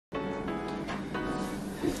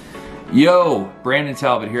Yo, Brandon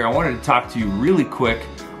Talbot here. I wanted to talk to you really quick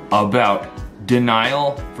about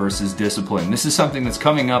denial versus discipline. This is something that's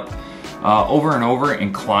coming up over and over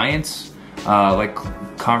in clients, like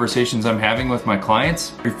conversations I'm having with my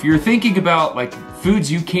clients. If you're thinking about like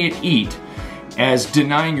foods you can't eat as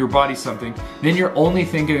denying your body something, then you're only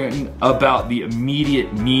thinking about the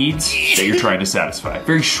immediate needs that you're trying to satisfy,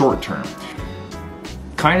 very short term.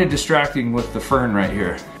 Kind of distracting with the fern right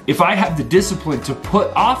here. If I have the discipline to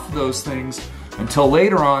put off those things until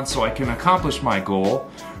later on so I can accomplish my goal,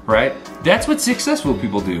 right? That's what successful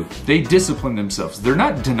people do. They discipline themselves. They're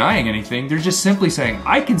not denying anything. They're just simply saying,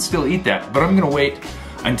 I can still eat that, but I'm gonna wait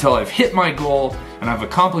until I've hit my goal and I've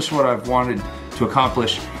accomplished what I've wanted to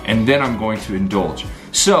accomplish, and then I'm going to indulge.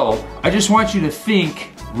 So I just want you to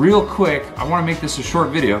think real quick, I wanna make this a short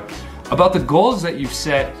video, about the goals that you've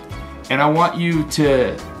set, and I want you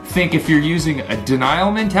to think if you're using a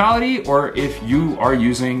denial mentality or if you are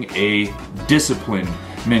using a discipline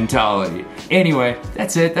mentality. Anyway,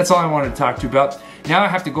 that's it. That's all I wanted to talk to you about. Now I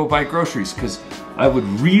have to go buy groceries because I would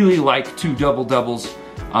really like 2 double doubles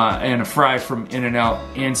and a fry from In-N-Out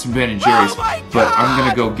and some Ben & Jerry's. But I'm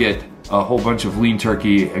gonna go get a whole bunch of lean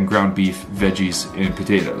turkey and ground beef, veggies, and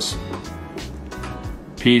potatoes.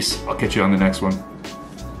 Peace. I'll catch you on the next one.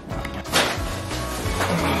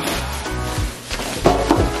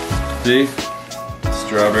 See?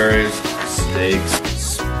 Strawberries, steaks,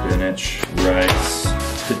 spinach, rice,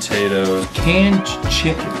 potatoes, canned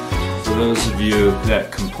chicken. For those of you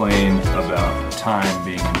that complain about time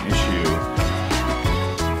being an issue,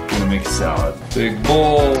 I'm gonna make a salad. Big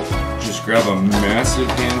bowl, just grab a massive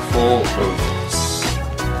handful of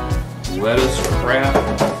lettuce wrap.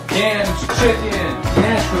 Canned chicken,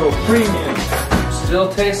 natural, premium.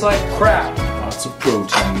 Still tastes like crap. Lots of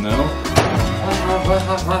protein though.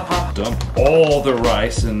 Dump all the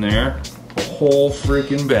rice in there, a whole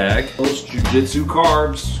freaking bag. Those jujitsu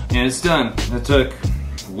carbs, and it's done. That took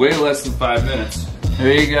way less than 5 minutes.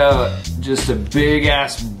 There you go, just a big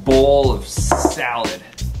ass bowl of salad,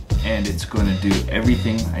 and it's gonna do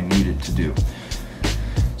everything I need it to do.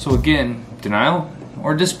 So again, denial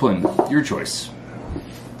or discipline, your choice.